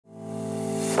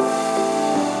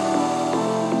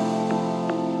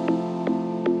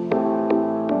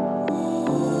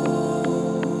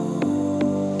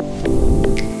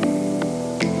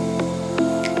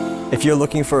If you're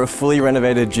looking for a fully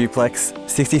renovated duplex,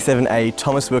 67A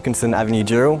Thomas Wilkinson Avenue,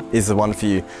 Dural is the one for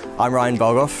you. I'm Ryan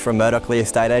Bolgoff from Murdoch Lee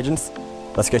Estate Agents.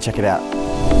 Let's go check it out.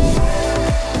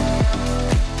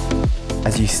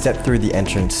 As you step through the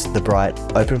entrance, the bright,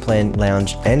 open-plan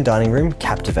lounge and dining room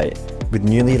captivate, with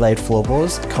newly laid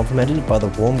floorboards complemented by the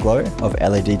warm glow of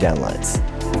LED downlights.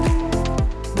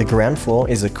 The ground floor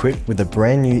is equipped with a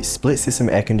brand new split system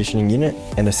air conditioning unit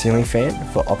and a ceiling fan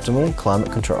for optimal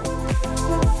climate control.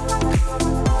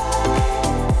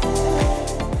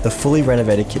 The fully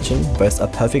renovated kitchen boasts a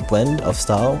perfect blend of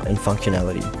style and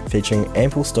functionality, featuring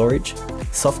ample storage,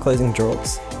 soft closing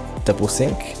drawers, double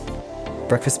sink,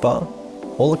 breakfast bar,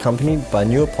 all accompanied by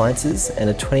new appliances and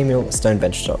a 20mm stone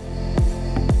benchtop.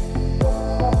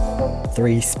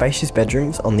 3 spacious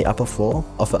bedrooms on the upper floor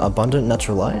offer abundant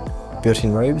natural light,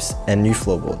 built-in robes and new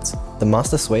floorboards. The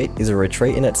master suite is a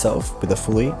retreat in itself with a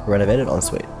fully renovated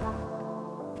ensuite.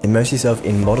 Immerse yourself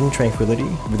in modern tranquility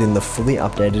within the fully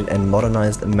updated and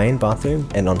modernised main bathroom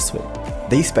and ensuite.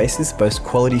 These spaces boast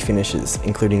quality finishes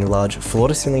including large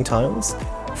floor-to-ceiling tiles,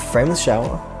 frameless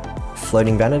shower,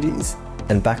 floating vanities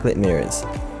and backlit mirrors.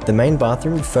 The main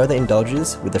bathroom further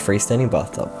indulges with a freestanding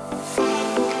bathtub.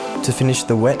 To finish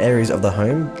the wet areas of the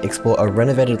home, explore a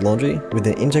renovated laundry with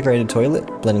an integrated toilet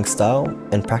blending style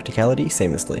and practicality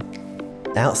seamlessly.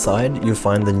 Outside, you'll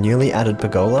find the newly added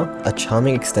pergola, a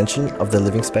charming extension of the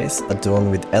living space adorned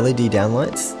with LED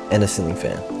downlights and a ceiling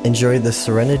fan. Enjoy the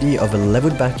serenity of a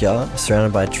leveled backyard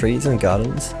surrounded by trees and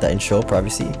gardens that ensure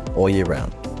privacy all year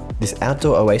round. This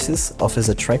outdoor oasis offers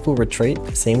a tranquil retreat,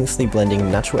 seamlessly blending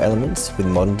natural elements with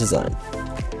modern design.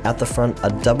 Out the front, a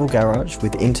double garage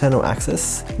with internal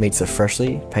access meets a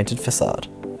freshly painted facade.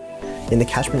 In the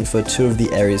catchment for 2 of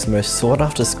the area's most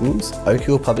sought-after schools, Oak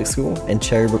Hill Public School and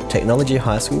Cherrybrook Technology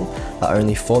High School are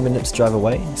only 4 minutes drive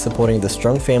away, supporting the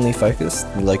strong family focus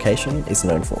the location is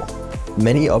known for.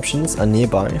 Many options are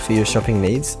nearby for your shopping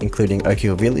needs, including Oak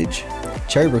Hill Village,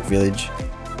 Cherrybrook Village,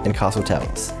 and Castle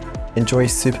Towers. Enjoy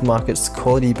supermarkets,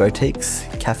 quality boutiques,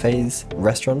 cafes,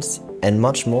 restaurants, and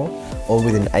much more, all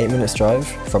within 8 minutes drive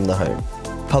from the home.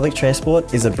 Public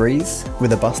transport is a breeze,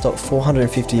 with a bus stop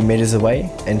 450 metres away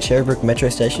and Cherrybrook Metro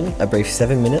Station a brief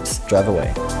 7 minutes drive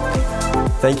away.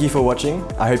 Thank you for watching,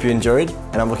 I hope you enjoyed,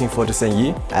 and I'm looking forward to seeing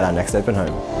you at our next open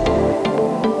home.